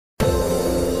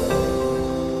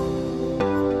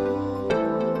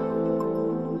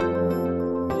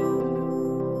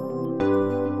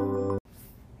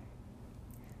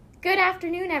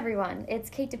afternoon, everyone. It's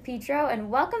Kate DePietro,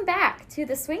 and welcome back to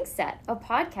The Swing Set, a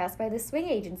podcast by the Swing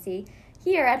Agency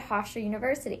here at Hofstra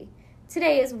University.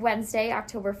 Today is Wednesday,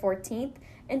 October 14th,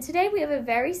 and today we have a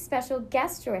very special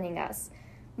guest joining us.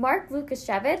 Mark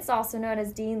Lukasiewicz, also known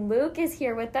as Dean Luke, is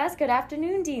here with us. Good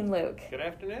afternoon, Dean Luke. Good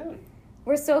afternoon.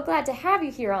 We're so glad to have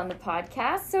you here on the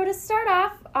podcast. So to start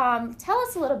off, tell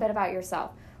us a little bit about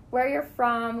yourself, where you're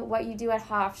from, what you do at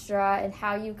Hofstra, and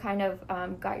how you kind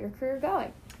of got your career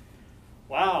going.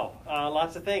 Wow,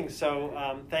 lots of things.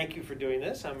 So thank you for doing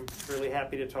this. I'm really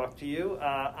happy to talk to you.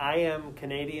 I am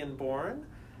Canadian born,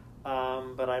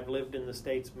 but I've lived in the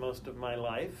States most of my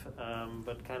life,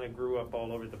 but kind of grew up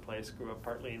all over the place. Grew up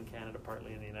partly in Canada,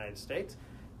 partly in the United States.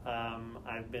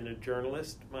 I've been a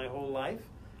journalist my whole life.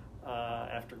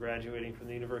 After graduating from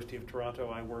the University of Toronto,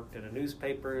 I worked at a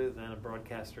newspaper, then a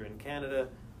broadcaster in Canada,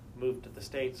 moved to the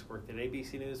States, worked at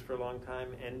ABC News for a long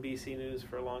time, NBC News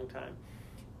for a long time.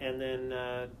 And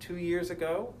then 2 years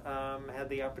ago, had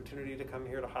the opportunity to come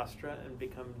here to Hofstra and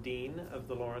become Dean of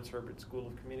the Herbert School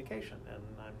of Communication. And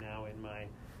I'm now in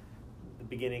the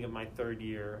beginning of my third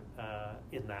year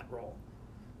in that role.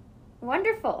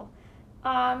 Wonderful.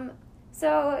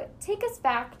 So take us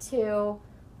back to,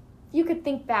 you could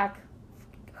think back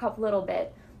a little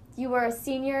bit. You were a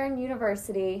senior in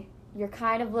university. You're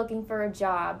kind of looking for a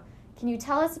job. Can you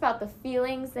tell us about the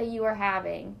feelings that you were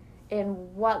having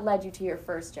and what led you to your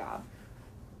first job?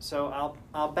 So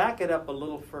I'll back it up a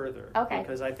little further. Okay.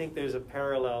 Because I think there's a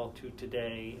parallel to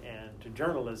today and to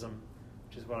journalism,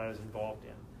 which is what I was involved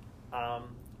in.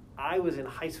 I was in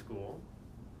high school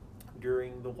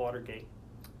during the Watergate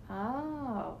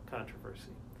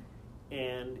controversy.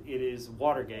 And it is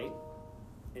Watergate,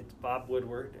 it's Bob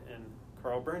Woodward and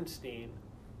Carl Bernstein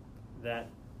that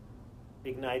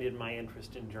ignited my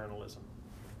interest in journalism.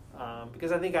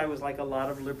 Because I think I was like a lot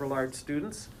of liberal arts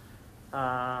students.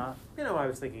 I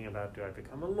was thinking about, do I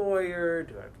become a lawyer?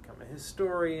 Do I become a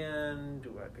historian?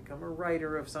 Do I become a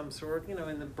writer of some sort?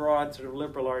 In the broad sort of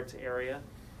liberal arts area.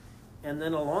 And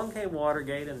then along came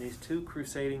Watergate and these two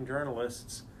crusading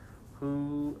journalists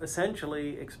who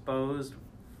essentially exposed,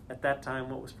 at that time,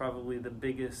 what was probably the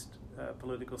biggest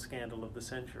political scandal of the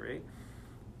century,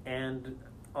 and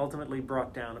ultimately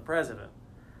brought down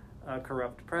a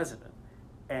corrupt president.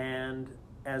 And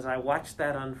as I watched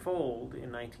that unfold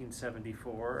in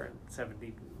 1974,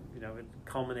 it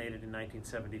culminated in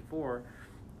 1974,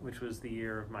 which was the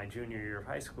year of my junior year of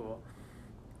high school,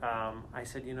 I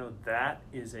said, that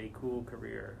is a cool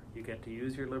career. You get to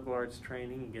use your liberal arts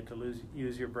training, you get to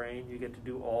use your brain, you get to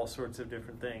do all sorts of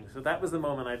different things. So that was the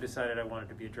moment I decided I wanted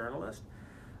to be a journalist.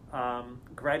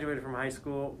 Graduated from high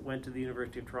school, went to the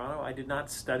University of Toronto. I did not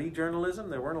study journalism.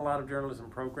 There weren't a lot of journalism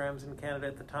programs in Canada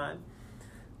at the time.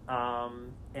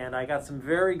 And I got some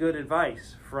very good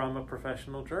advice from a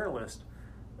professional journalist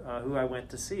who I went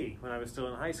to see when I was still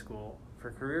in high school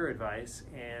for career advice.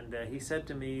 And he said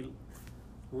to me,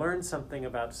 learn something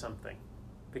about something.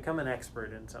 Become an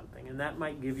expert in something. And that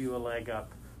might give you a leg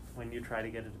up when you try to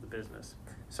get into the business.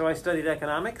 So I studied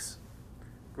economics,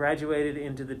 graduated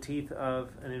into the teeth of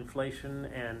an inflation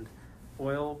and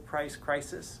oil price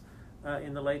crisis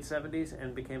in the late 70s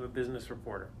and became a business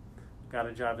reporter. Got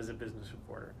a job as a business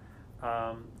reporter.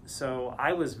 So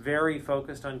I was very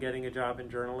focused on getting a job in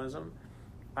journalism.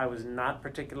 I was not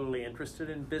particularly interested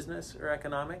in business or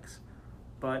economics,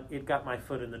 but it got my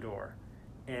foot in the door.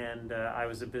 And I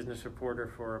was a business reporter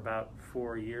for about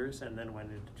 4 years and then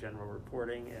went into general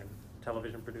reporting and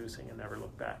television producing and never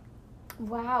looked back.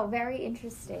 Wow, very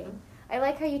interesting. I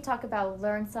like how you talk about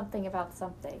learn something about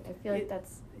something. I feel like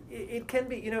that's... It can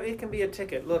be, it can be a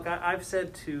ticket. Look, I've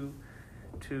said to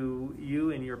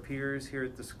you and your peers here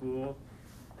at the school,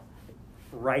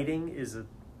 writing is a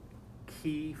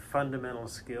key fundamental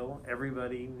skill.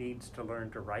 Everybody needs to learn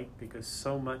to write because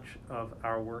so much of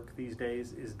our work these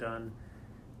days is done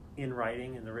in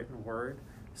writing, in the written word,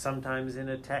 sometimes in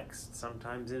a text,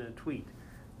 sometimes in a tweet.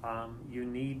 You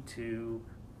need to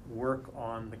work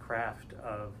on the craft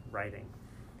of writing.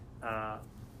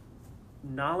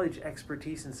 Knowledge,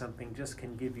 expertise in something just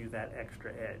can give you that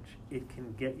extra edge. It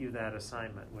can get you that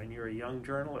assignment. When you're a young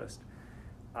journalist,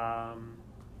 that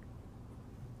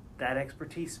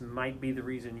expertise might be the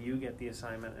reason you get the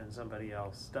assignment and somebody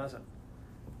else doesn't.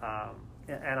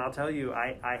 And I'll tell you,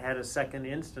 I had a second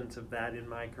instance of that in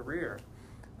my career.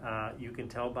 You can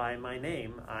tell by my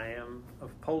name, I am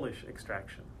of Polish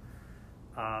extraction.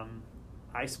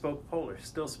 I spoke Polish,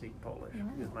 still speak Polish,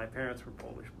 because my parents were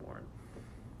Polish born.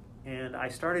 And I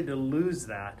started to lose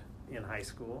that in high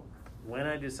school. When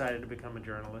I decided to become a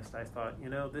journalist, I thought,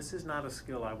 this is not a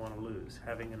skill I want to lose,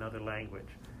 having another language.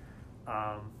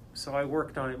 So I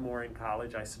worked on it more in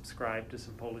college. I subscribed to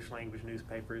some Polish language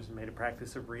newspapers and made a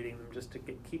practice of reading them just to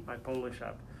keep my Polish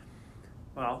up.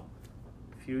 Well,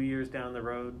 a few years down the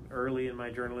road, early in my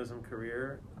journalism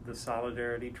career, the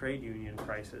Solidarity trade union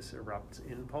crisis erupts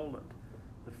in Poland,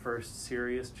 the first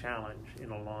serious challenge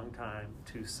in a long time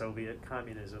to Soviet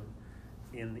communism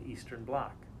in the Eastern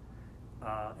Bloc.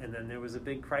 And then there was a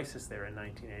big crisis there in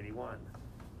 1981.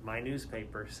 My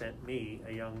newspaper sent me,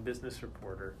 a young business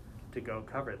reporter, to go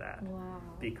cover that. Wow.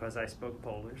 Because I spoke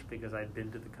Polish, because I'd been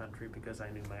to the country, because I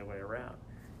knew my way around.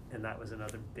 And that was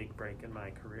another big break in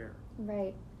my career.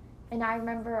 Right. And I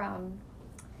remember,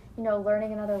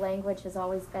 learning another language has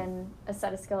always been a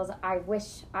set of skills I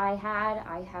wish I had.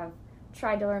 I have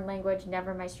tried to learn language,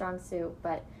 never my strong suit,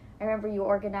 but I remember you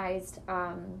organized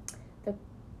the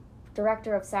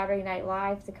director of Saturday Night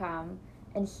Live to come,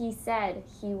 and he said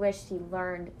he wished he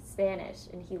learned Spanish,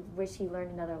 and he wished he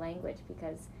learned another language,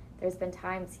 because there's been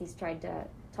times he's tried to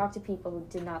talk to people who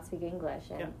did not speak English.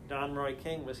 And Don Roy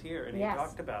King was here, and he yes.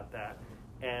 talked about that.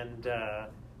 And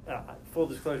full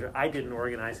disclosure, I didn't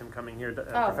organize him coming here.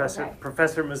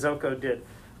 Professor Mazzocco did,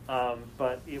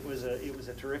 but it was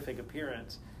a terrific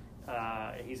appearance.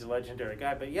 He's a legendary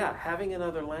guy. But yeah, having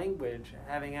another language,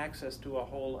 having access to a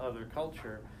whole other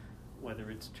culture, whether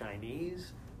it's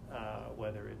Chinese,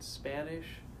 whether it's Spanish.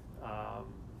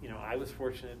 I was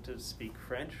fortunate to speak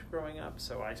French growing up,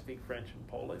 so I speak French and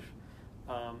Polish.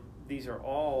 These are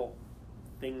all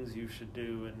things you should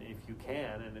do, and if you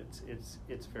can, and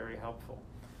it's very helpful.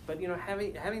 But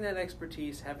having that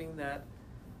expertise, having that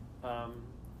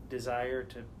desire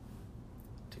to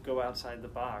go outside the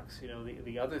box.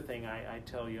 The other thing I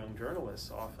tell young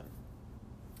journalists often,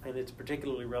 and it's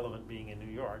particularly relevant being in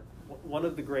New York. One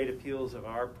of the great appeals of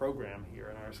our program here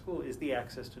in our school is the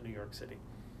access to New York City.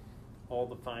 All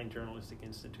the fine journalistic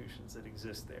institutions that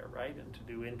exist there, right? And to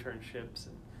do internships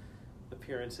and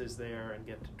appearances there and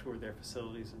get to tour their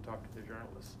facilities and talk to their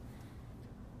journalists.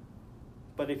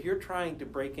 But if you're trying to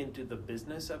break into the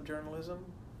business of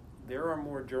journalism, there are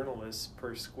more journalists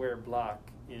per square block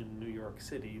in New York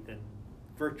City than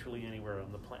virtually anywhere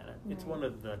on the planet. Right. It's one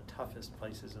of the toughest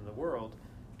places in the world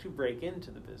to break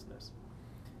into the business.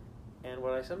 And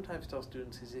what I sometimes tell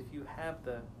students is, if you have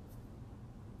the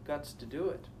guts to do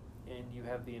it, and you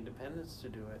have the independence to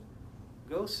do it,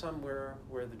 go somewhere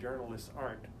where the journalists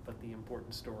aren't, but the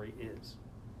important story is.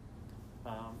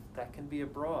 That can be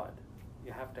abroad.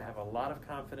 You have to have a lot of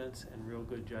confidence and real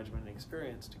good judgment and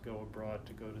experience to go abroad,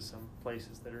 to go to some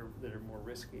places that are more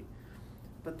risky.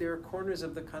 But there are corners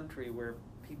of the country where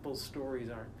people's stories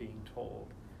aren't being told.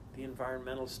 The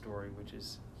environmental story, which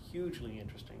is hugely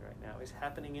interesting right now, is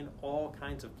happening in all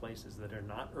kinds of places that are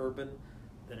not urban,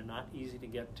 that are not easy to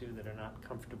get to, that are not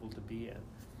comfortable to be in.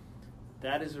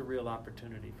 That is a real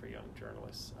opportunity for young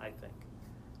journalists, I think,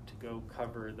 to go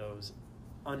cover those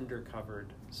undercovered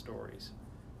stories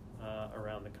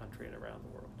around the country and around the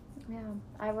world. Yeah,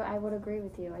 I would agree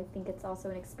with you. I think it's also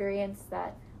an experience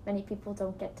that many people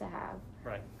don't get to have.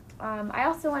 Right. I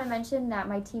also want to mention that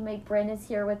my teammate Bryn is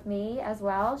here with me as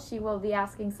well. She will be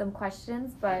asking some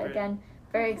questions, but again,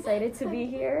 very excited to be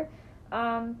here.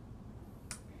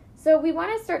 So we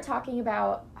want to start talking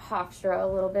about Hofstra a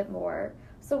little bit more.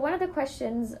 So one of the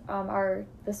questions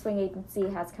the Swing Agency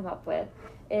has come up with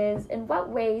is, in what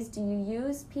ways do you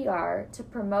use PR to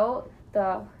promote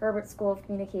the Herbert School of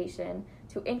Communication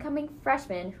to incoming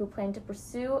freshmen who plan to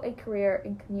pursue a career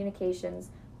in communications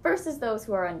versus those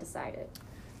who are undecided?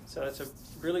 So that's a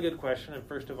really good question. And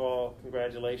first of all,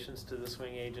 congratulations to the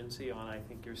Swing Agency on, I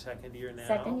think, your second year now.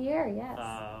 Second year, yes.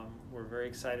 We're very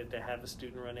excited to have a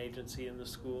student-run agency in the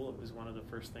school. It was one of the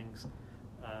first things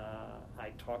I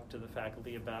talked to the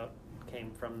faculty about,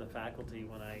 came from the faculty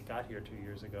when I got here 2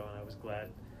 years ago, and I was glad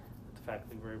that the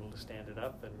faculty were able to stand it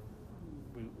up, and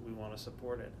we want to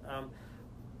support it.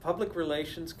 Public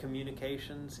relations,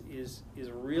 communications is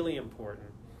really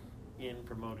important in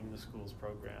promoting the school's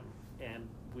program. And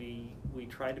we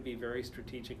try to be very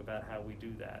strategic about how we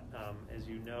do that. As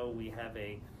you know, we have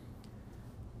a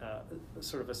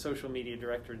sort of a social media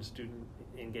director and student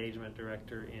engagement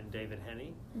director in David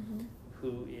Henney, mm-hmm.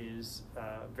 who is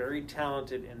very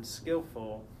talented and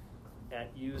skillful at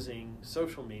using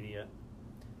social media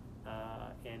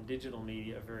and digital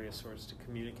media of various sorts to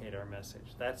communicate our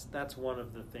message. That's one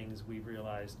of the things we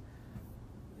realized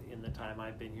in the time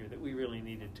I've been here that we really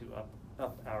needed to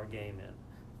up our game in.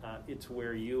 It's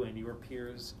where you and your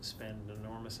peers spend an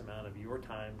enormous amount of your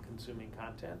time consuming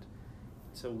content.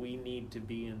 So we need to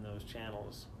be in those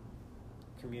channels,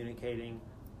 communicating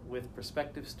with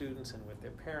prospective students and with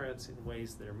their parents in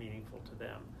ways that are meaningful to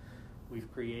them. We've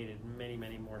created many,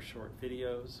 many more short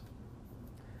videos.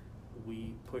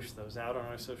 We push those out on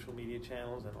our social media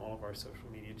channels, and all of our social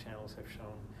media channels have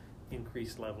shown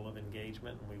increased level of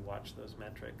engagement, and we watch those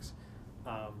metrics.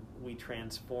 We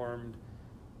transformed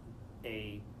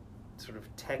a sort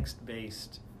of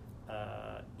text-based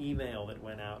email that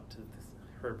went out to the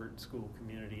Herbert School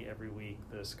community every week.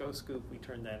 The SCO Scoop, we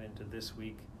turned that into This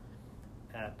Week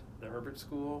at the Herbert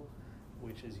School,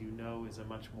 which, as you know, is a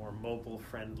much more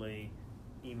mobile-friendly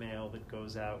email that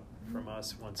goes out from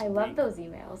us once a week. I love those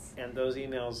emails. And those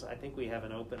emails, I think we have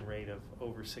an open rate of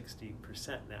over 60%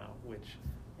 now, which,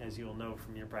 as you'll know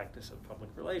from your practice of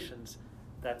public relations,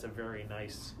 that's a very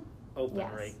nice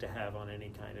open rate to have on any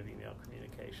kind of email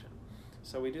communication.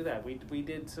 So we do that. We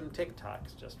did some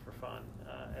TikToks just for fun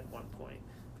at one point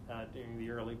during the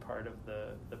early part of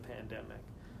the pandemic.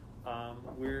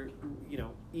 We're,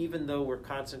 even though we're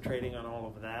concentrating on all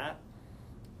of that,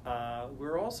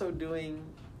 we're also doing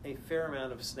a fair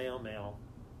amount of snail mail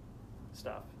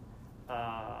stuff.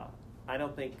 I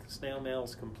don't think snail mail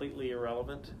is completely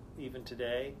irrelevant even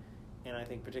today, and I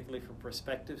think particularly for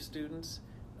prospective students,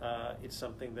 it's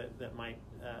something that might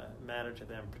matter to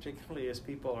them, particularly as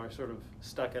people are sort of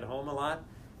stuck at home a lot.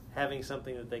 Having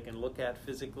something that they can look at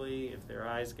physically, if their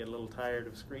eyes get a little tired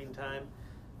of screen time,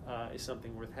 is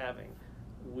something worth having.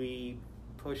 We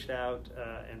pushed out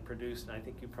and produced, and I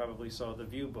think you probably saw the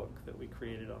View book that we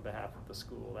created on behalf of the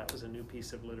school. That was a new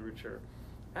piece of literature.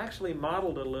 Actually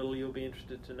modeled a little, you'll be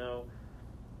interested to know,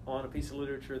 on a piece of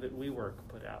literature that WeWork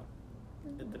put out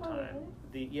at the time.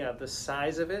 The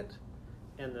size of it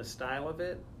and the style of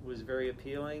it was very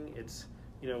appealing. It's,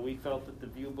 we felt that the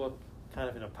View book, kind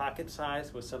of in a pocket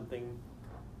size, was something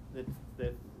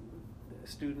that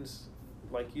students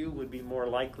like you would be more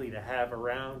likely to have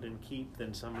around and keep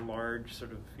than some large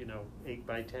sort of 8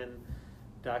 by 10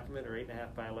 document or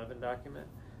 8.5 by 11 document.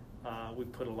 We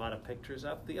put a lot of pictures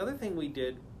up. The other thing we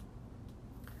did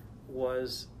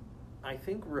was, I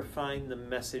think, refine the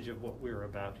message of what we're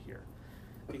about here.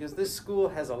 Because this school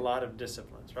has a lot of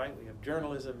disciplines, right? We have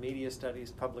journalism, media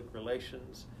studies, public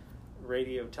relations,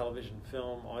 radio, television,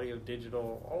 film, audio,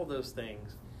 digital, all those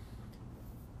things.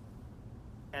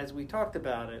 As we talked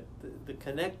about it, the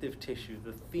connective tissue,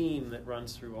 the theme that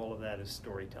runs through all of that is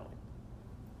storytelling.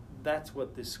 That's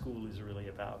what this school is really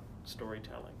about,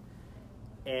 storytelling.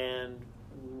 And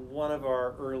one of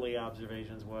our early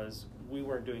observations was we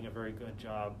weren't doing a very good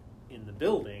job in the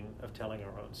building of telling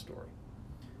our own story.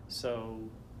 So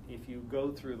if you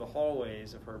go through the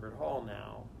hallways of Herbert Hall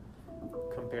now,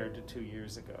 compared to 2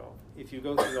 years ago, if you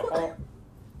go through the hall,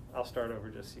 I'll start over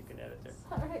just so you can edit there.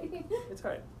 Sorry. It's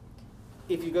all right.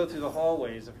 If you go through the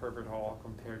hallways of Herbert Hall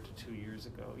compared to 2 years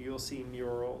ago, you'll see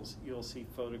murals, you'll see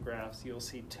photographs, you'll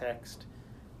see text,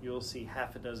 you'll see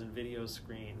half a dozen video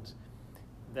screens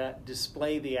that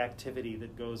display the activity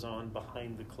that goes on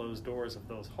behind the closed doors of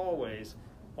those hallways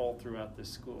all throughout this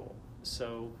school.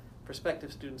 So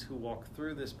prospective students who walk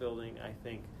through this building, I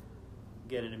think,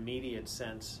 get an immediate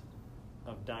sense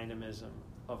of dynamism,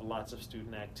 of lots of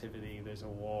student activity. There's a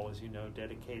wall, as you know,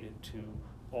 dedicated to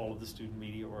all of the student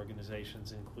media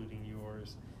organizations, including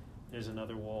yours. There's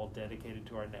another wall dedicated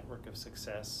to our network of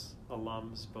success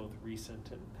alums, both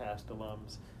recent and past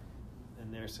alums,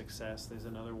 and their success. There's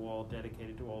another wall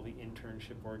dedicated to all the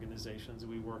internship organizations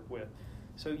we work with.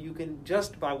 So you can,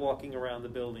 just by walking around the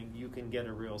building, you can get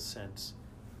a real sense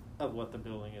of what the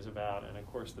building is about. And of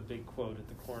course, the big quote at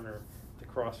the corner, the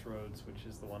crossroads, which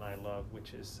is the one I love,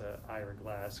 which is Ira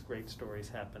Glass, "Great stories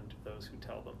happen to those who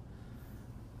tell them,"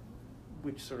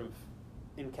 which sort of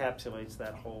encapsulates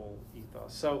that whole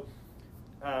ethos. So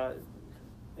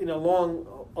in a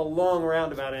long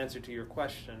roundabout answer to your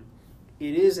question,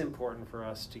 it is important for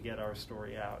us to get our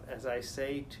story out. As I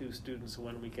say to students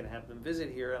when we can have them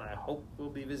visit here, and I hope we'll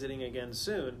be visiting again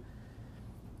soon,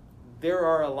 there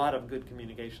are a lot of good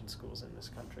communication schools in this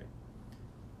country.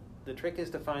 The trick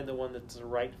is to find the one that's the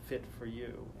right fit for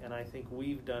you. And I think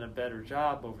we've done a better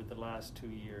job over the last 2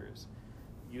 years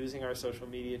using our social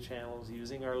media channels,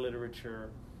 using our literature,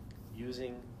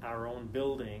 using our own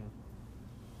building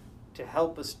to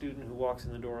help a student who walks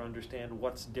in the door understand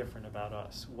what's different about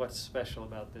us, what's special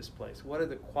about this place, what are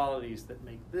the qualities that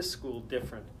make this school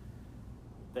different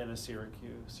than a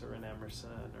Syracuse or an Emerson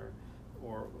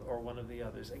or one of the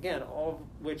others. Again, all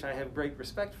of which I have great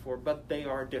respect for, but they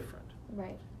are different.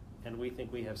 Right. And we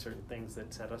think we have certain things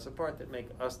that set us apart that make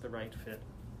us the right fit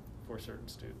for certain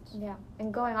students. Yeah,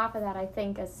 and going off of that, I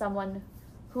think as someone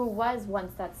who was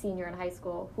once that senior in high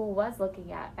school, who was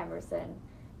looking at Emerson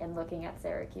and looking at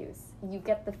Syracuse, you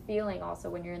get the feeling also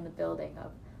when you're in the building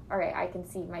of, all right, I can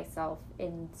see myself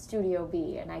in Studio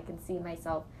B, and I can see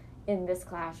myself in this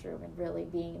classroom and really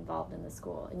being involved in the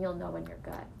school, and you'll know when you're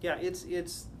good. Yeah, it's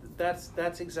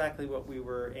that's exactly what we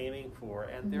were aiming for.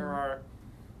 And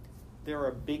there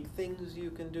are big things you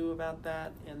can do about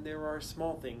that, and there are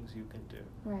small things you can do.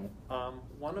 Right.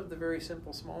 One of the very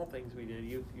simple small things we did,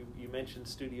 you mentioned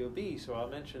Studio B, so I'll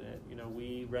mention it.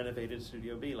 We renovated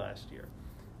Studio B last year.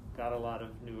 Got a lot of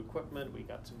new equipment. We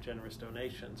got some generous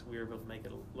donations. We were able to make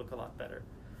it look a lot better.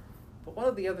 But one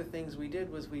of the other things we did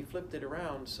was we flipped it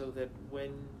around so that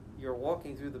when you're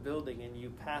walking through the building and you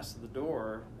pass the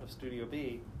door of Studio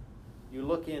B, you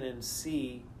look in and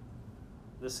see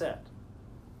the set.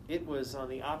 It was on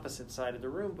the opposite side of the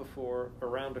room before,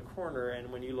 around a corner,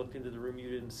 and when you looked into the room, you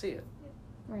didn't see it.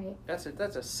 Right. That's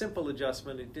a simple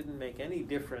adjustment. It didn't make any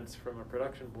difference from a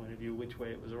production point of view which way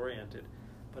it was oriented.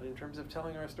 But in terms of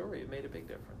telling our story, it made a big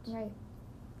difference. Right.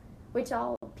 Which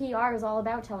PR is all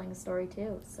about telling a story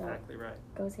too. So exactly right.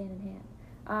 Goes hand in hand.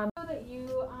 I know that you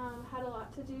had a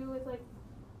lot to do with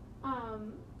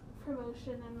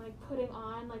promotion and putting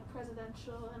on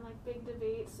presidential and big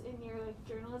debates in your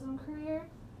journalism career,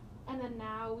 and then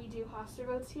now we do Hofstra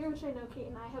Votes here, which I know Kate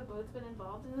and I have both been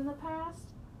involved in the past.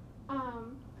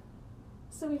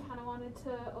 So we kind of wanted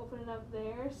to open it up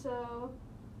there. So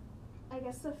I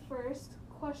guess the first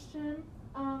question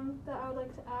that I would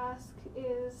like to ask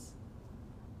is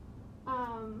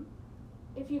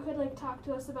if you could talk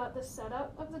to us about the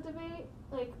setup of the debate,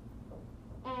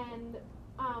 and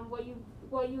what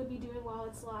you would be doing while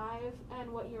it's live,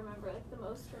 and what you remember the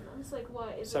most from them. So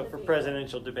what is so the for debate?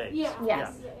 Presidential debates? Yes.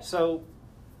 Yeah. So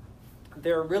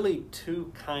there are really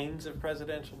two kinds of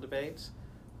presidential debates.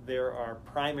 There are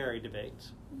primary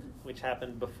debates, which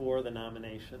happen before the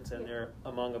nominations, and they're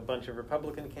among a bunch of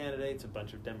Republican candidates, a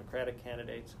bunch of Democratic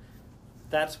candidates.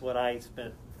 That's what I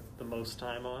spent the most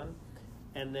time on.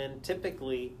 And then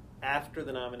typically after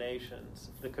the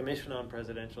nominations, the Commission on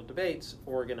Presidential Debates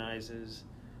organizes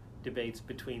debates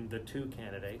between the two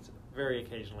candidates, very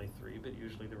occasionally three, but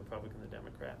usually the Republican and the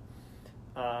Democrat.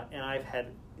 And I've had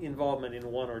involvement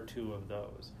in one or two of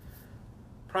those.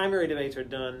 Primary debates are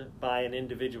done by an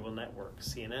individual network.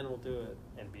 CNN will do it,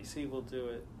 NBC will do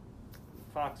it,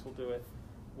 Fox will do it,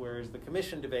 whereas the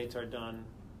commission debates are done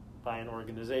by an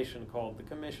organization called the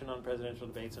Commission on Presidential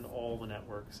Debates, and all the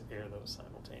networks air those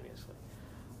simultaneously.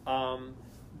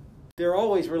 They're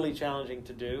always really challenging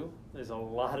to do. There's a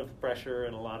lot of pressure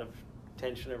and a lot of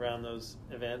tension around those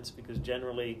events because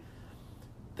generally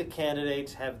the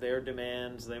candidates have their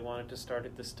demands. They want it to start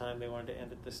at this time. They want it to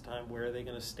end at this time. Where are they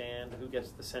going to stand? Who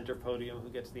gets the center podium? Who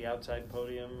gets the outside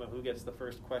podium? Who gets the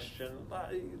first question?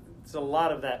 There's a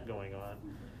lot of that going on.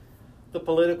 The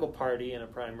political party in a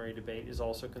primary debate is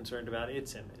also concerned about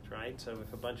its image, right? So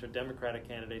if a bunch of Democratic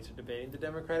candidates are debating, the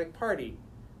Democratic Party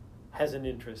has an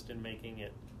interest in making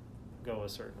it go a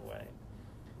certain way.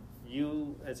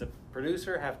 You, as a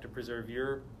producer, have to preserve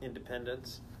your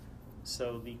independence.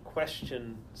 So the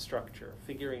question structure,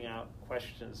 figuring out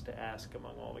questions to ask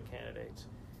among all the candidates,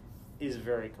 is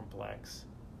very complex.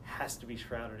 Has to be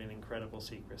shrouded in incredible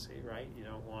secrecy, right? You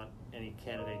don't want any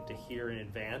candidate to hear in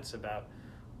advance about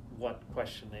what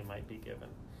question they might be given.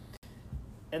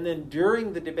 And then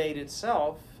during the debate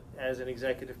itself, as an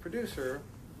executive producer,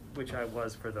 which I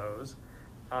was for those,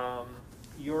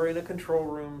 you're in a control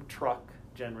room truck,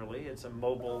 generally. It's a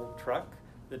mobile truck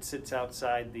that sits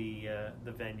outside the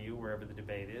venue, wherever the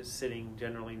debate is, sitting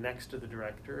generally next to the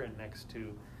director and next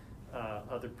to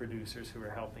other producers who are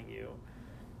helping you.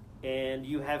 And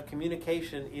you have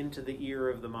communication into the ear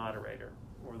of the moderator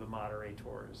or the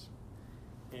moderators.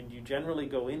 And you generally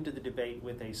go into the debate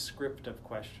with a script of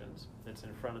questions that's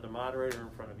in front of the moderator, in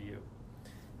front of you.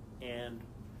 And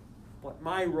what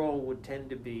my role would tend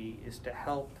to be is to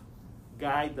help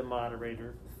guide the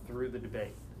moderator through the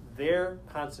debate. They're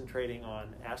concentrating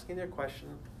on asking their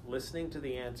question, listening to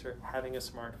the answer, having a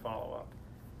smart follow-up.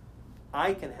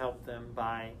 I can help them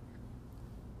by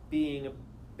being a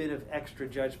bit of extra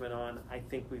judgment on, I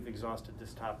think we've exhausted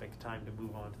this topic, time to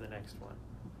move on to the next one.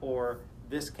 Or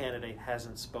this candidate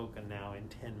hasn't spoken now in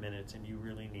 10 minutes and you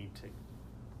really need to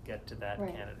get to that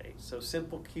candidate. So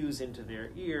simple cues into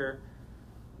their ear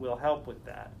will help with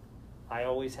that. I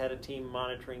always had a team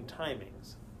monitoring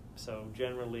timings. So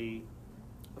generally,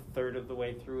 a third of the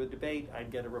way through a debate,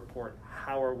 I'd get a report.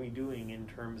 How are we doing in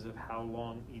terms of how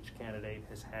long each candidate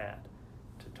has had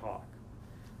to talk?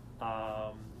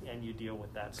 And you deal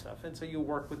with that stuff. And so you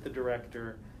work with the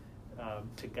director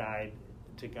to guide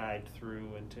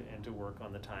through and to work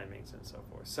on the timings and so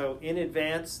forth. So in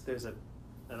advance, there's an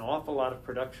awful lot of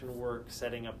production work,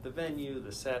 setting up the venue,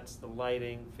 the sets, the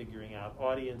lighting, figuring out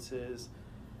audiences.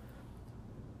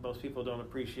 Most people don't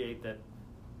appreciate that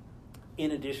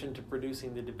in addition to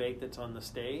producing the debate that's on the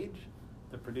stage,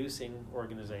 the producing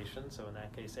organization, so in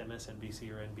that case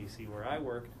MSNBC or NBC where I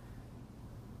work,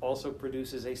 also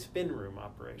produces a spin room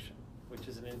operation, which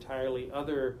is an entirely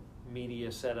other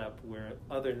media setup where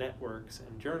other networks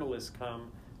and journalists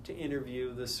come to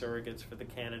interview the surrogates for the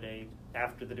candidate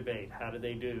after the debate. How did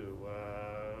they do?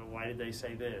 Why did they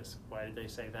say this? Why did they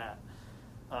say that?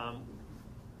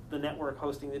 The network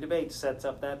hosting the debate sets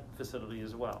up that facility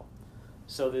as well.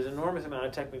 So there's an enormous amount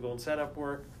of technical and setup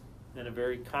work, and a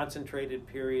very concentrated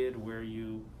period where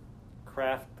you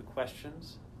craft the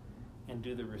questions and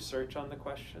do the research on the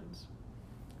questions.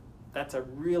 That's a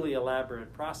really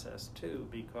elaborate process too,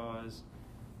 because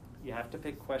you have to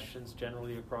pick questions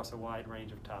generally across a wide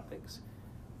range of topics.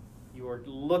 You are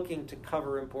looking to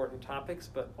cover important topics,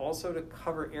 but also to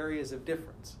cover areas of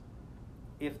difference.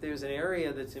 If there's an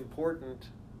area that's important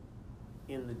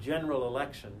in the general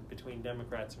election between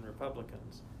Democrats and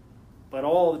Republicans, but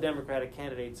all the Democratic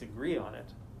candidates agree on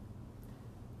it,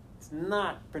 it's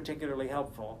not particularly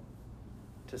helpful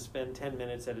to spend 10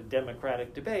 minutes at a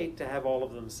Democratic debate to have all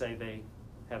of them say they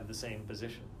have the same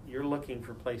position. You're looking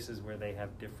for places where they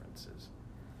have differences.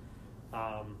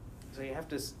 So you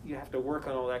have to work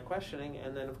on all that questioning,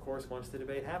 and then of course once the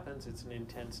debate happens, it's an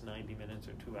intense 90 minutes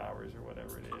or 2 hours or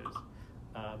whatever it is,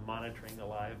 monitoring the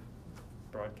live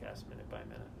broadcast minute by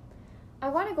minute. I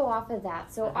want to go off of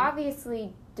that. So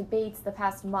obviously debates the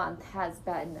past month has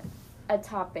been a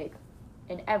topic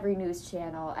in every news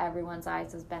channel. Everyone's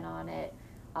eyes has been on it,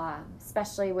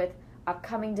 especially with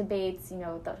upcoming debates, you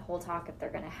know, the whole talk if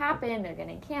they're going to happen, they're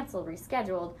getting canceled,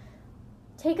 rescheduled.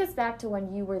 Take us back to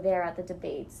when you were there at the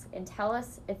debates and tell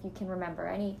us, if you can remember,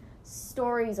 any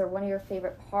stories or one of your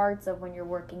favorite parts of when you're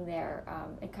working there,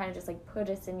 and kind of just like put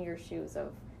us in your shoes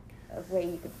of way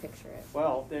you could picture it.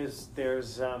 Well, there's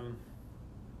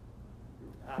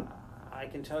I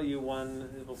can tell you one,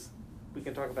 we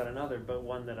can talk about another, but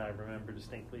one that I remember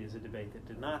distinctly is a debate that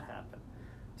did not happen.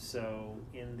 So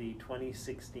in the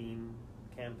 2016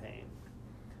 campaign,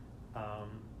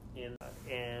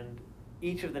 and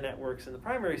each of the networks in the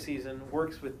primary season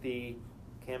works with the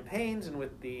campaigns and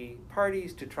with the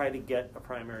parties to try to get a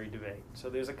primary debate. So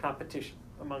there's a competition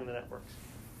among the networks.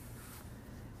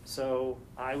 So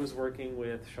I was working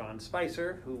with Sean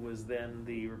Spicer, who was then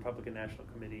the Republican National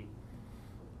Committee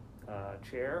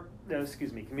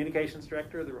communications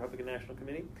director of the Republican National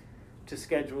Committee, to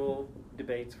schedule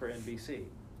debates for NBC.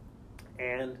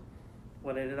 And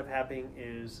what ended up happening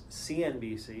is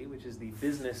CNBC, which is the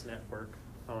business network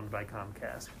owned by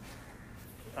Comcast,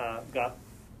 got,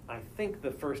 I think,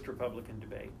 the first Republican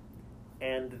debate.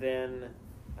 And then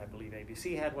I believe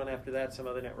ABC had one after that, some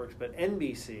other networks, but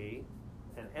NBC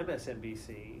and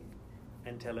MSNBC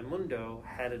and Telemundo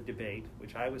had a debate,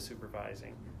 which I was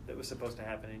supervising, that was supposed to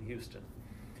happen in Houston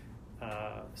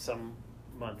some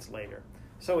months later.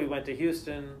 So we went to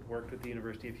Houston, worked with the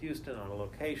University of Houston on a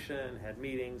location, had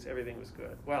meetings, everything was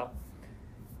good. Well,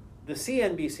 the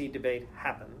CNBC debate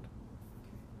happened,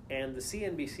 and the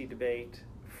CNBC debate,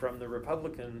 from the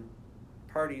Republican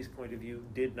Party's point of view,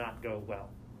 did not go well.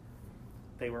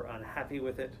 They were unhappy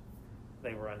with it.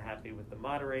 They were unhappy with the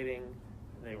moderating.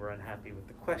 They were unhappy with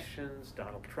the questions.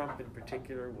 Donald Trump, in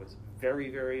particular, was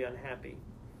very, very unhappy.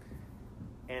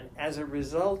 And as a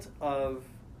result of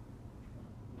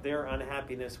their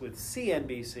unhappiness with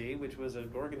CNBC, which was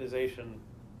an organization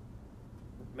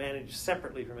managed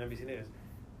separately from NBC News,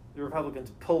 the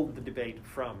Republicans pulled the debate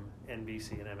from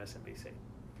NBC and MSNBC.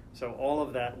 So all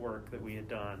of that work that we had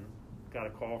done got a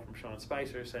call from Sean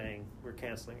Spicer saying, we're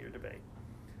canceling your debate.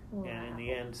 Wow. And in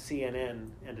the end,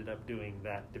 CNN ended up doing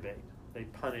that debate. They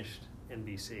punished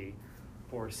NBC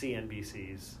for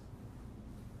CNBC's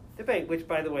debate, which,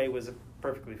 by the way, was a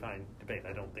perfectly fine debate.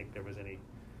 I don't think there was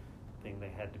anything they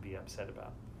had to be upset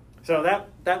about. So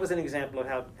that was an example of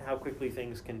how quickly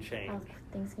things can change. Okay,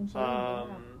 things can change. Yeah.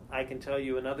 I can tell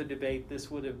you another debate.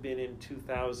 This would have been in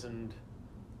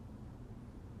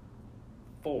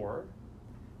 2004,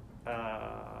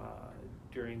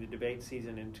 during the debate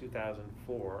season in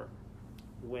 2004,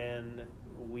 when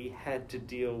we had to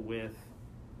deal with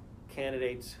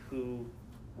candidates who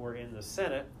were in the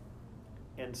Senate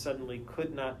and suddenly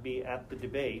could not be at the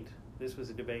debate. This was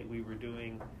a debate we were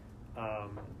doing,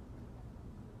 trying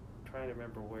to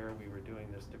remember where we were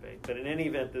doing this debate. But in any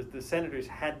event, the senators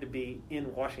had to be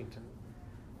in Washington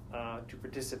to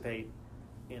participate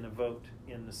in a vote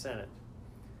in the Senate.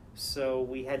 So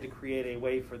we had to create a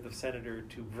way for the senator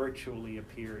to virtually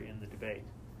appear in the debate.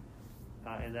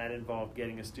 And that involved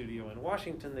getting a studio in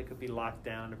Washington that could be locked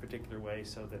down in a particular way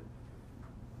so that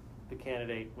the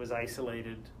candidate was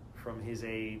isolated from his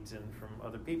aides and from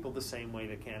other people the same way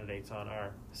the candidates on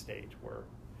our stage were.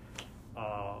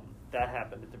 That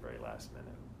happened at the very last minute.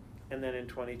 And then in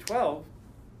 2012,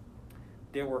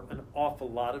 there were an awful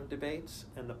lot of debates,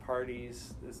 and the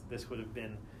parties, this would have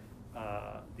been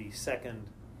the second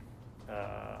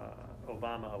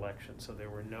Obama election, so there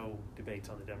were no debates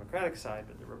on the Democratic side,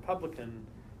 but the Republican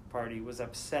Party was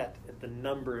upset at the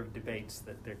number of debates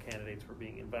that their candidates were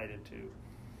being invited to.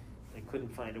 They couldn't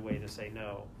find a way to say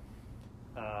no.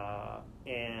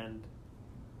 And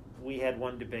we had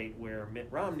one debate where Mitt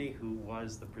Romney, who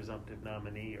was the presumptive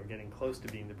nominee, or getting close to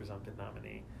being the presumptive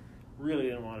nominee, really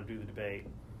didn't want to do the debate.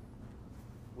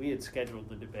 We had scheduled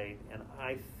the debate, and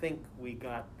I think we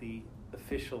got the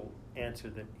official answer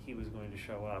that he was going to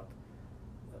show up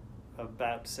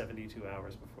about 72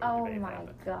 hours before the debate happened.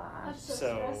 Oh my gosh. That's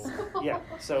so stressful. Yeah,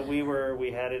 so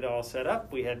we had it all set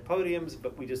up, we had podiums,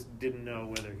 but we just didn't know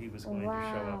whether he was going to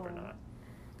show up or not.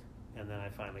 And then I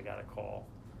finally got a call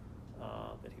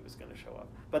that he was going to show up.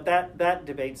 But that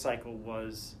debate cycle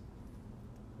was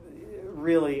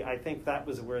really, I think that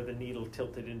was where the needle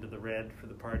tilted into the red for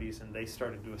the parties, and they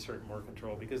started to assert more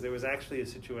control, because there was actually a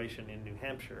situation in New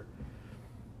Hampshire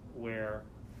where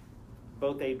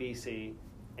both ABC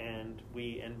and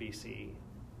we, NBC,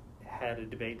 had a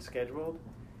debate scheduled.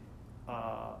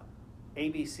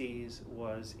 ABC's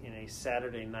was in a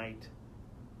Saturday night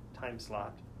time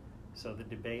slot, so the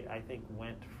debate, I think,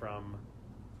 went from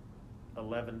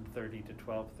 11:30 to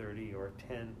 12:30 or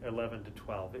 11 to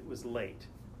 12. It was late.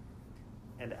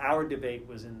 And our debate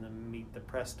was in the Meet the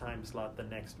Press time slot the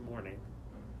next morning,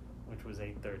 which was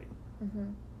 8:30.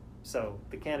 Mm-hmm. So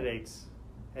the candidates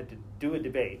had to do a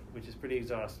debate, which is pretty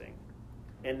exhausting,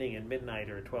 ending at midnight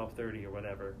or 12:30 or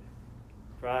whatever,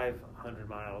 drive 100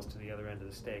 miles to the other end of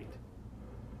the state,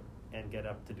 and get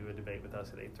up to do a debate with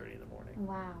us at 8:30 in the morning.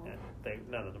 Wow. And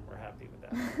none of them were happy with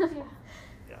that. Yeah.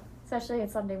 Yeah. Especially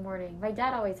at Sunday morning. My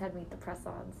dad always had Meet the Press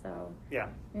on, so. Yeah.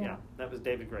 That was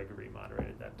David Gregory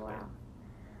moderated that debate. Wow.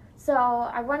 So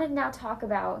I want to now talk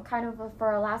about, kind of for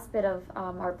our last bit of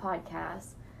our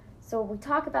podcast, so we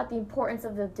talk about the importance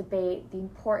of the debate, the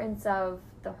importance of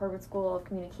the Herbert School of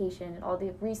Communication, and all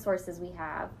the resources we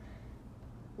have.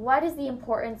 What is the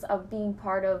importance of being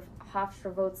part of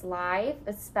Hofstra Votes Live,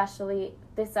 especially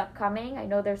this upcoming? I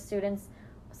know there's students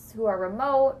who are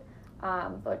remote,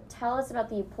 but tell us about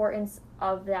the importance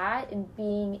of that and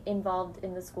being involved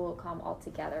in the School of Com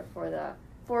altogether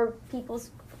for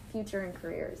people's future and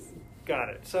careers. Got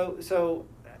it. So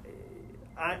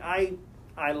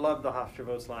I love the Hofstra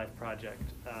Votes Live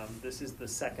project. This is the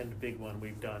second big one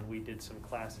we've done. We did some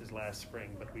classes last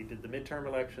spring, but we did the midterm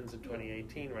elections in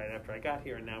 2018 right after I got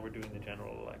here, and now we're doing the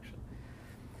general election.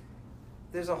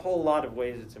 There's a whole lot of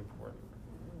ways it's important.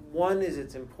 One is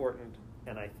it's important,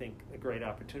 and I think a great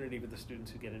opportunity for the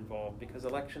students who get involved, because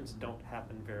elections don't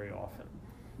happen very often.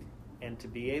 And to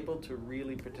be able to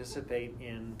really participate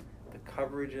in the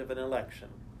coverage of an election,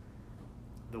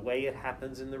 the way it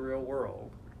happens in the real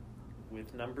world,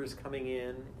 with numbers coming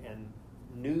in and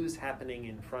news happening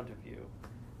in front of you,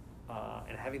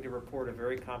 and having to report a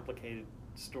very complicated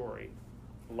story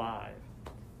live,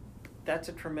 that's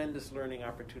a tremendous learning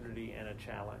opportunity and a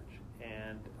challenge.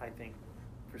 And I think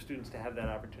for students to have that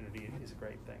opportunity is a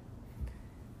great thing.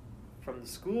 From the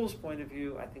school's point of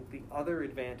view, I think the other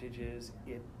advantage is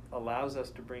it allows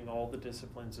us to bring all the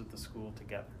disciplines of the school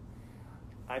together.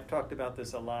 I've talked about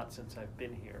this a lot since I've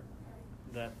been here,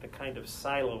 that the kind of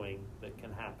siloing that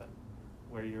can happen,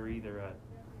 where you're either a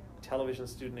television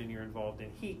student and you're involved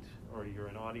in heat, or you're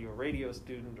an audio radio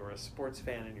student, or a sports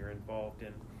fan and you're involved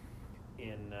in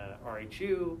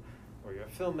RHU, or you're a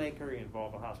filmmaker, you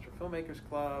involve a Hofstra Filmmakers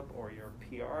Club, or you're a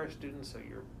PR student, so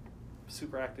you're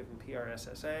super active in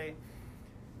PRSSA.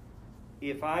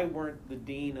 If I weren't the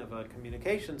dean of a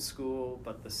communications school,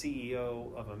 but the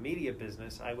CEO of a media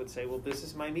business, I would say, well, this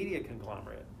is my media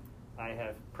conglomerate. I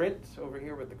have print over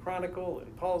here with the Chronicle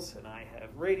and Pulse, and I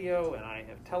have radio, and I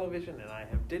have television, and I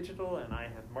have digital, and I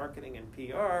have marketing and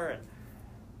PR, and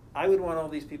I would want all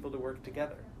these people to work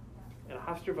together. And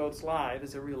Hofstra Votes Live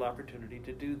is a real opportunity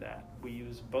to do that. We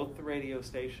use both the radio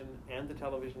station and the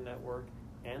television network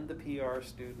and the PR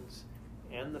students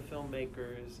and the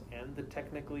filmmakers and the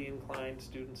technically inclined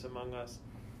students among us,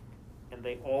 and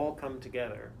they all come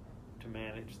together to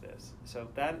manage this. So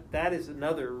that is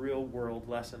another real world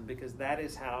lesson, because that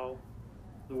is how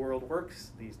the world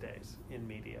works these days in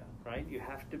media, right? You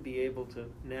have to be able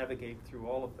to navigate through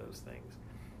all of those things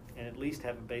and at least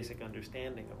have a basic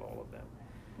understanding of all of them.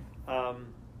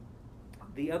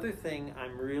 The other thing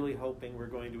I'm really hoping we're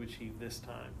going to achieve this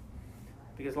time,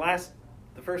 because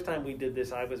the first time we did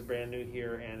this, I was brand new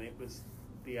here, and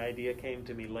the idea came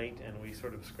to me late, and we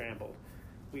sort of scrambled.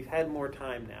 We've had more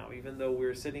time now, even though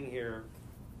we're sitting here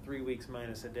 3 weeks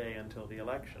minus a day until the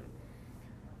election.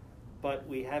 But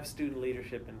we have student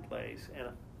leadership in place, and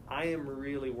I am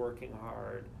really working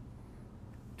hard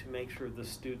to make sure the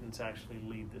students actually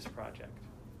lead this project.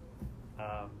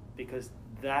 Because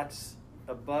that's,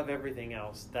 above everything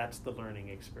else, that's the learning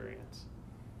experience.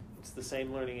 It's the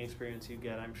same learning experience you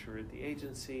get, I'm sure, at the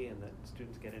agency and that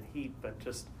students get in HEAT, but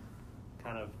just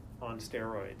kind of on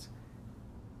steroids.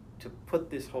 To put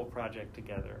this whole project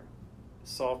together,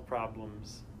 solve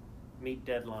problems, meet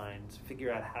deadlines,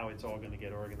 figure out how it's all going to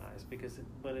get organized. Because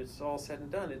when it's all said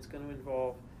and done, it's going to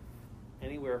involve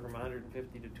anywhere from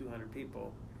 150 to 200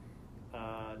 people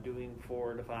doing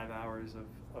 4 to 5 hours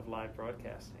of live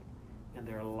broadcasting. And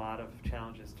there are a lot of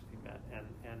challenges to be met.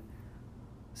 And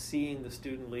seeing the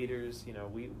student leaders, you know,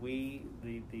 we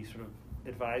the sort of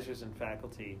advisors and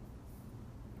faculty,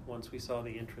 once we saw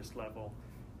the interest level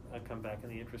come back in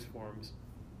the interest forms,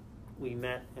 we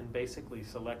met and basically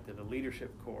selected a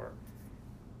leadership core.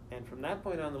 And from that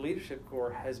point on, the leadership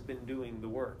core has been doing the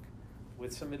work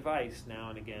with some advice now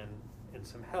and again and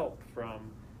some help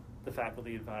from the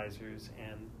faculty advisors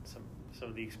and some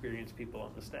of the experienced people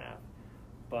on the staff.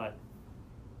 But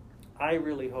I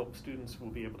really hope students will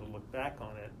be able to look back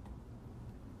on it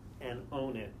and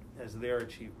own it as their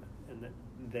achievement, and that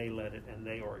they led it and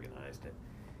they organized it.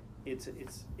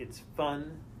 It's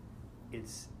fun,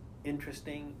 it's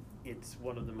interesting, it's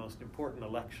one of the most important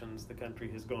elections the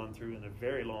country has gone through in a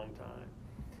very long time.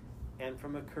 And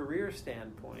from a career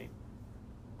standpoint,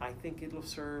 I think it'll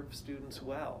serve students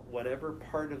well. Whatever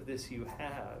part of this you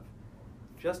have,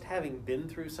 just having been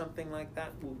through something like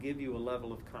that will give you a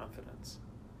level of confidence.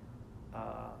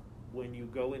 When you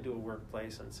go into a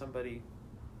workplace and somebody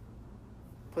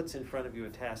puts in front of you a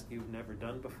task you've never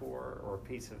done before or a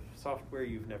piece of software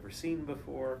you've never seen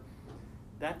before,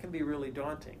 that can be really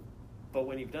daunting. But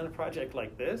when you've done a project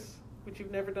like this, which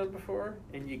you've never done before,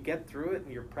 and you get through it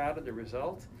and you're proud of the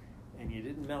result and you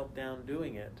didn't melt down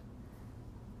doing it,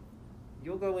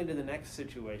 you'll go into the next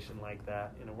situation like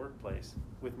that in a workplace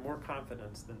with more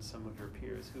confidence than some of your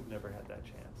peers who've never had that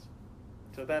chance.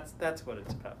 So that's what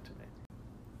it's about to me.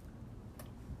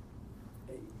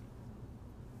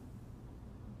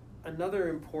 Another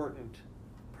important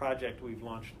project we've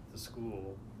launched at the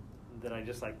school that I'd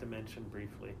just like to mention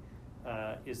briefly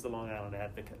is the Long Island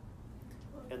Advocate.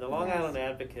 And the Long Island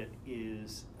Advocate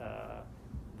is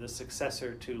the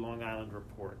successor to Long Island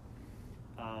Report.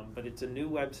 But it's a new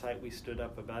website we stood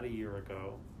up about a year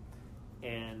ago,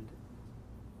 and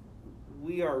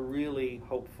we are really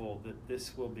hopeful that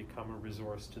this will become a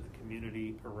resource to the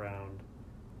community around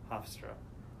Hofstra.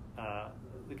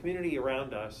 The community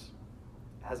around us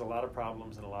has a lot of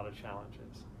problems and a lot of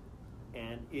challenges,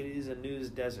 and it is a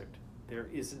news desert. There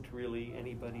isn't really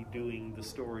anybody doing the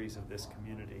stories of this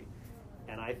community.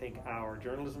 And I think our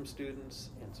journalism students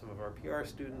and some of our PR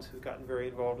students who've gotten very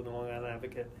involved in the Long Island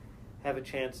Advocate have a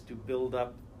chance to build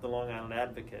up the Long Island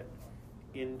Advocate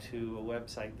into a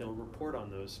website that'll report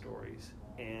on those stories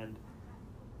and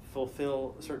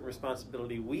fulfill a certain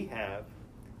responsibility we have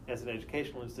as an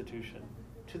educational institution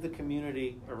to the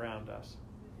community around us,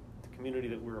 the community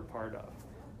that we're a part of.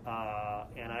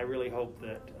 And I really hope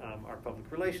that our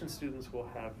public relations students will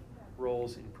have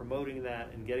roles in promoting that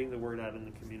and getting the word out in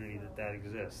the community that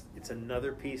exists. It's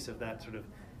another piece of that sort of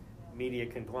media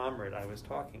conglomerate I was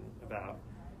talking about,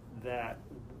 that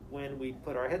when we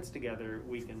put our heads together,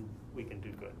 we can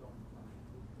do good.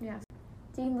 Yes.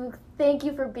 Dean Luke, thank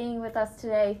you for being with us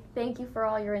today. Thank you for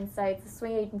all your insights. The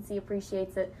Swing Agency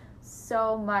appreciates it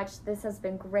so much. This has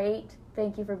been great.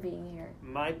 Thank you for being here.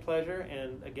 My pleasure,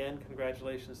 and again,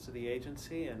 congratulations to the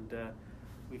agency. And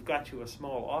we've got you a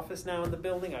small office now in the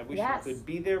building. I wish you could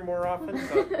be there more often,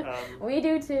 but we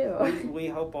do too. we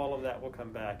hope all of that will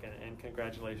come back, and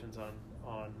congratulations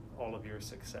on all of your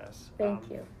success. Thank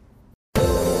you.